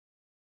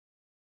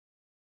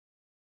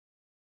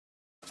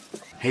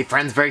Hey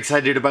friends, very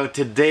excited about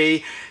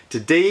today.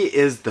 Today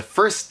is the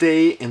first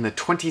day in the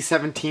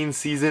 2017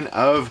 season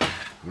of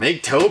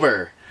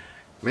MakeTober.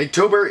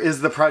 MakeTober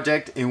is the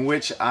project in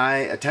which I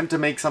attempt to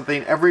make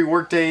something every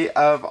workday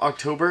of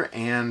October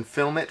and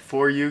film it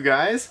for you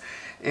guys.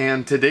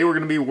 And today we're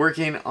going to be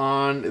working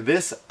on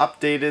this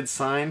updated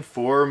sign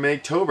for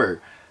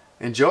MakeTober.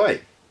 Enjoy!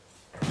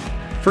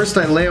 First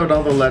I lay out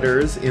all the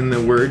letters in the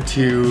word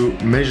to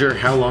measure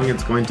how long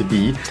it's going to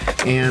be,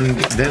 and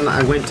then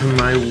I went to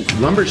my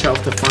lumber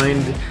shelf to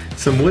find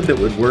some wood that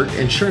would work,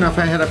 and sure enough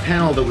I had a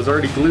panel that was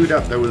already glued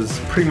up that was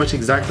pretty much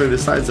exactly the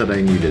size that I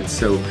needed.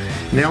 So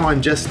now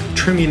I'm just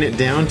trimming it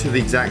down to the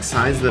exact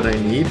size that I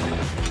need,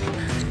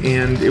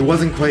 and it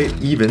wasn't quite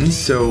even,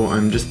 so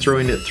I'm just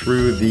throwing it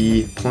through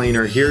the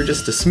planer here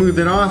just to smooth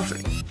it off.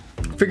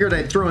 Figured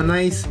I'd throw a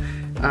nice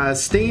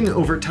stain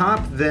over top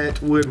that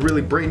would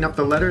really brighten up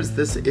the letters.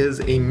 This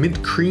is a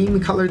mint cream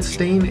colored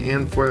stain,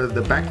 and for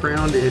the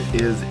background it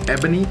is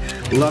ebony.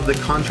 Love the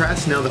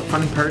contrast. Now the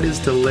fun part is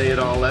to lay it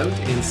all out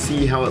and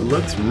see how it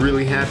looks.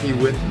 Really happy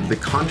with the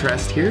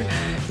contrast here.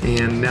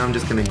 And now I'm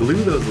just going to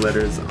glue those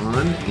letters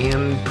on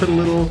and put a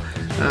little,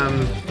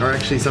 or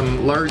actually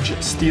some large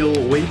steel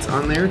weights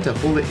on there to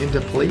hold it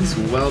into place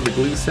while the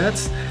glue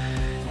sets.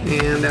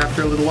 And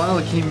after a little while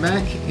it came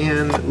back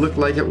and looked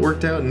like it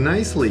worked out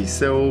nicely.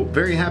 So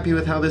very happy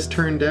with how this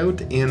turned out,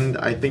 and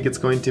I think it's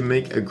going to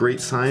make a great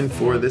sign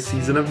for this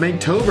season of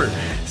MakeTober.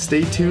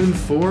 Stay tuned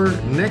for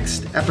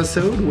next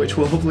episode, which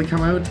will hopefully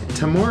come out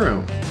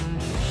tomorrow.